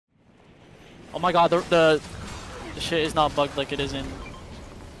Oh my god, the shit is not bugged like it is in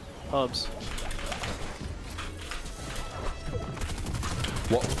pubs.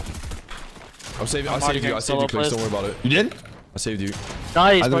 What? I saved you, Clix, don't worry about it. You did? I saved you.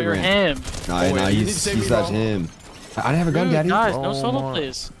 Nice, bro, you're him. Nah, he's him. I didn't have a gun, Dude, Daddy. guys, no solo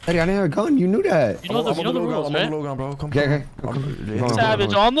plays. Daddy, I didn't have a gun. You knew that. You know the rules, right? I'm on the low ground, bro. Come. Okay.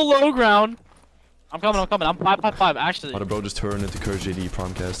 Savage on the low ground. I'm coming. I'm 555, actually. Oh, the bro just turned into Courage JD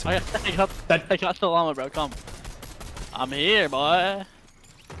prime casting. I got the llama, bro. Come. I'm here, boy.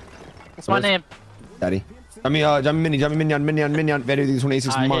 What's my name? Daddy. Jump minion. Very these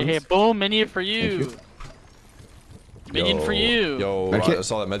 26 months. Here, boom, minion for you. Minion for you. Yo, I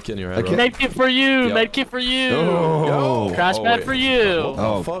saw that medkit in your head, bro. Medkit for you. Medkit for you. Yo. Crash pad for you. What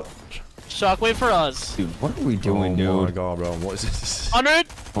the fuck? Shockwave for us. Dude, what are we doing, dude? Oh my god, bro. What is this? 100.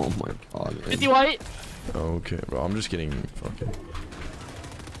 Oh my god, man. 50 white. Okay, bro. I'm just getting fucking.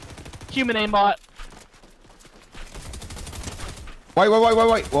 Human aimbot. Wait.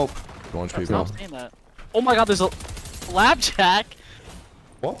 Whoa. Launch Stop people. saying that. Oh my god, there's a flapjack.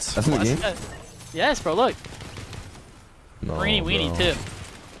 What? That's in the game? Yes, bro, look. No, Greeny weenie, bro. too.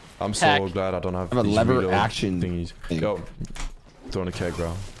 I'm so glad I don't have a these lever reload action thingies. Yo, throwing a keg,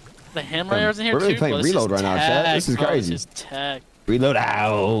 bro. The hammer's in here, we're really too. playing reload right now, chat. This is crazy. This is tech. Reload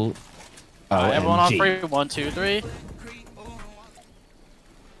out. Alright, everyone on free. 1, 2, 3.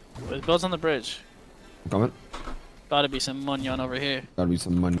 It goes on the bridge. I'm coming. Gotta be some money on over here. Gotta be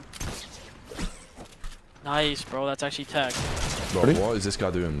some money. Nice, bro. That's actually tech. Bro, what is this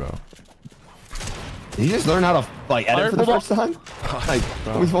guy doing, bro? Did he just learn how to like edit for the first time? Like,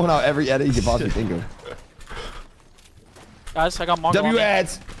 he's pulling out every edit he could possibly think of. Guys, I got Mongo. W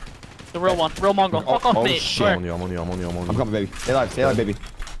ads. The real one. Real Mongo. Fuck off, mate. Shit. I'm on you. I'm coming, baby. Stay alive, baby.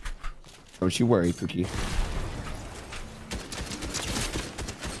 Don't you worry, Pookie.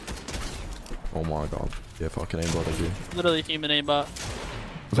 Oh my god. Yeah, fucking aimbot I do. Literally human aimbot.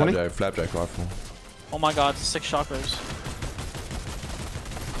 Flapjack rifle. Oh my god, 6 shockwaves.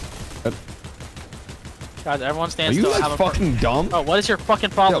 Guys, everyone stands still. Are you like fucking dumb? Oh, what is your fucking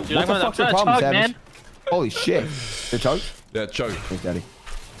problem, dude? What the fuck's your problem, Savage? man. Holy shit. You're chug? Yeah, chug. Thanks, Daddy.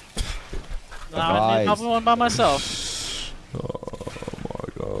 Nah, I'm one by myself. Oh my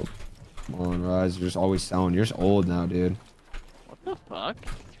god. Come on, Rise. You're just always selling. You're just old now, dude. What the fuck?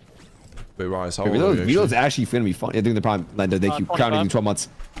 Wait, Rise, how old are you? Reload's actually finna be fun. I think the prime, like, they keep counting in 12 months.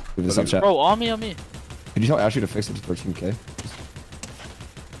 With the sub chat. Bro, on me. Could you tell Ashley to fix it to 13k?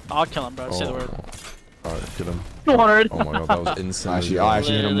 I'll kill him, bro. Say the word. Alright, kill him. 200. Oh my god, that was insane. I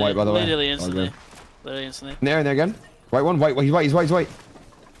actually hit him white, by the way. Literally instantly. In there again. White one. White. He's white.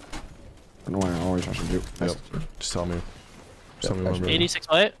 I don't know why I always should do. Yep. Just tell me. Just tell me when, bro. 86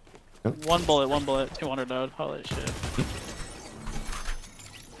 white. Yep. One bullet. 200 node. Holy shit.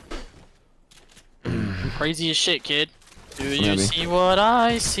 Crazy as shit, kid. Do you see what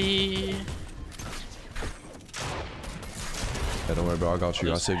I see? Yeah, don't worry, bro. I got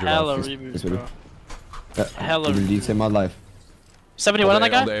you. I saved your Hella life. reboots, bro. Hella reboots in my life. 70 white on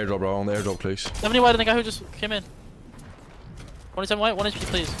that guy? On the airdrop, bro. On the airdrop, please. 70 white on the guy who just came in. 27 white, 1 HP,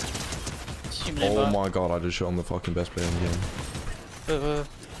 please. Oh my god, I just shot on the fucking best player in the game.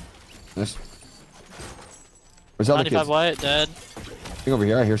 Nice. Where's the other 95 kids? white, dead. I think over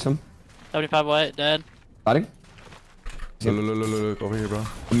here, I hear some. 75 white, dead. Fighting? Look, over here, bro.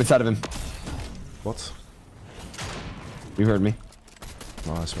 I'm inside of him. What? You heard me.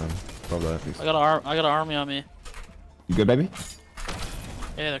 Nice, man. Love that. I got an army on me. You good, baby?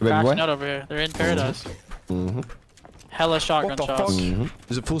 Yeah, they're crashing out over here. They're in paradise. Hella shotgun what the shots. fuck?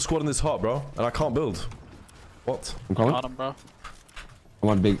 There's a full squad in this hut, bro, and I can't build. What? I'm coming. Got him, bro.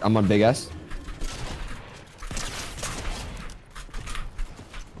 I'm on big S.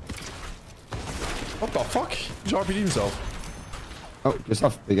 What the fuck? He's RPD himself. Oh, good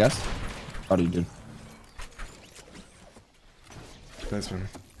stuff, big S. How do you do? Thanks, man.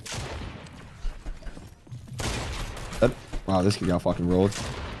 Wow, this kid got fucking rolled.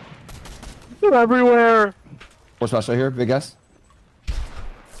 They're everywhere. What's right here, big S?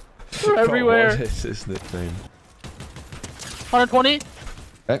 They're everywhere. What is his nickname? 120.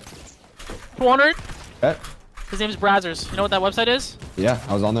 Okay. 200. Okay. His name's Brazzers. You know what that website is? Yeah,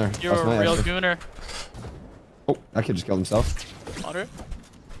 I was on there. You're a real gooner. Oh, that kid just killed himself. 100.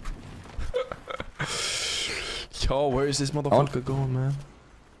 Yo, where is this motherfucker going, man?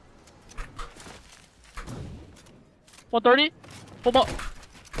 130. Hold on.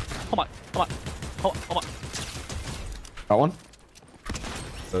 Come on. Got one.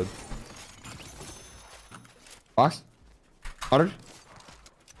 Good. Box. 100.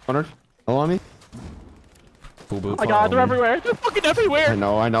 100. Hello on me. Full build. Oh my god, they're everywhere. They're fucking everywhere. I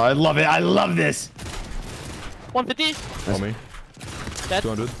know. I love it. I love this. 150. On me. Dead.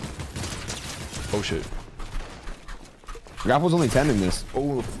 200. Oh shit. Grapple's only 10 in this.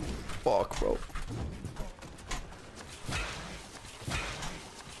 Oh fuck, bro.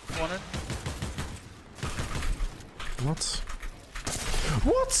 100. What?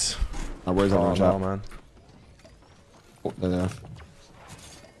 What? Oh, where's that Oh one no, shot? man. Oh, there they are.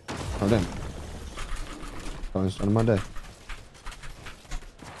 Oh, damn. Oh, it's on my day.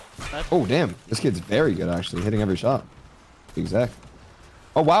 Oh, damn. This kid's very good, actually. Hitting every shot. Exact.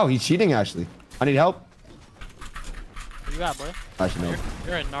 Oh, wow. He's cheating, actually. I need help. Where you at, boy? Actually, no.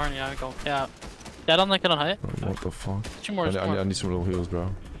 You're in Narnia. Go. Yeah. Dead on like on height. Oh, what the fuck? Two more. I need some little heals, bro.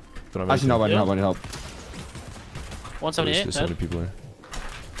 Don't have Actually, no. I need anything. help. I need help. 178. There's so many Dead. people here.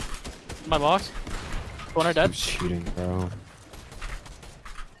 My box. 200 dead. I'm cheating, bro.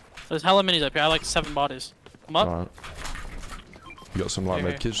 There's hella minis up here. I have like 7 bodies. Come up. Alright. You got some like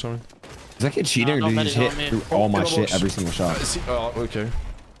Here, med kits or something? Is that kid cheating no or did he just medis hit on me. through all my Oh, shit shit. every single shot? Oh, okay.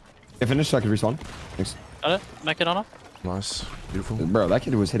 If finished, so I could respawn. Thanks. Got it. Make it on him. Nice. Beautiful. Bro, that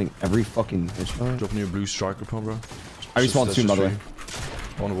kid was hitting every fucking headshot. Dropping you a blue striker pump, bro. I That's respawned just soon, by the way.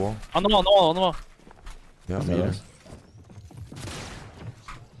 free. On the wall. On the wall. On the wall. On the wall. Yeah, There me it either. is.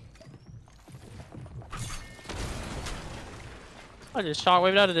 I just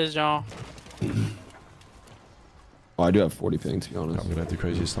shockwaved out of this, y'all. Oh, I do have 40 ping, to be honest. I'm gonna have the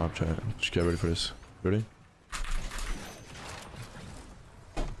craziest Snapchat. Just get ready for this. Ready?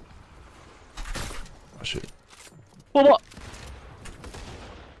 Oh shit. What?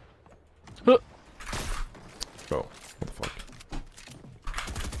 Bro, what the fuck?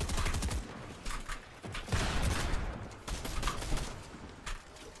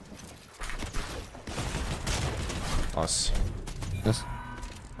 Us. Yes.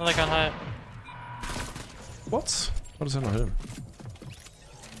 I like on height. What? How does that not hit him?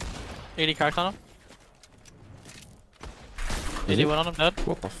 80 cracked on him. Is 80 it? went on him, dead.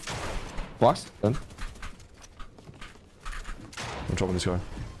 What the f? Blocks? Done. I'm dropping this guy.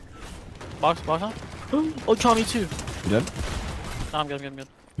 Box on. Oh, Tommy too. You dead? No, I'm good, I'm good.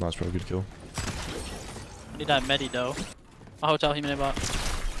 Nice, bro. Good kill. I need that medi though. A hotel human bot.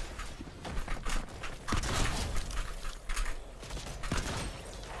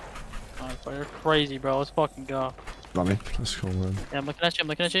 Alright, bro, you're crazy, bro. Let's fucking go. Got me. That's cool, man. Yeah, I'm looking at you. I'm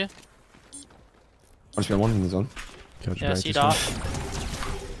looking at you. I just got one in the zone. Catch Yeah, back C this dot. one.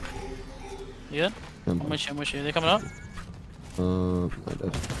 You good? I'm with you. I'm with you. They coming up? I did.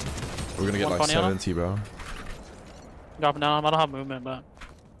 We're gonna get like 120 on him? 70, bro. Dropping down. I don't have movement, but.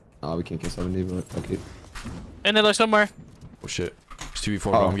 Oh, we can't get 70, but okay. In there, somewhere. Oh shit. It's 2v4,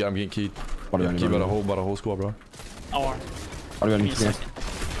 bro. I'm getting keyed. What do I Keyed need? by the whole squad, bro. Oh, What do I give me need a to get? second.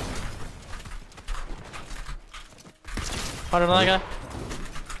 Harder than that guy.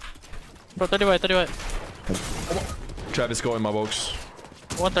 Bro, 30 white, 30 white. Travis got in my box.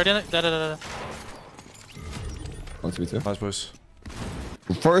 130 in it. Da. 1-2-2. Nice, boys.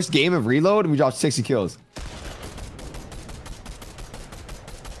 First game of reload, and we dropped 60 kills.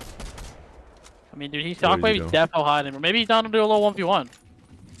 I mean, dude, he's There you shockwave. go. He's defo hiding. Or maybe he's down to do a little 1v1.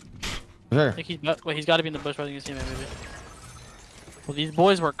 Sure. I think he's got to be in the bush. I think you see him, maybe. Well, these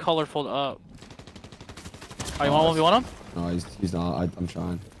boys were colorful up. Oh, you want 1v1 him? No, he's not. I'm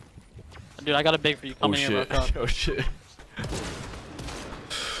trying. Dude, I got a big for you. Come Oh in here, shit. bro. Come. Oh shit.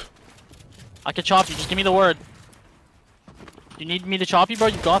 I can chop you. Just give me the word. You need me to chop you, bro?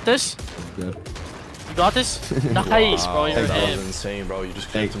 You got this? Good. You got this? Nice, bro. You're That in. was insane, bro. You just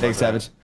Thanks, clipped him like Savage.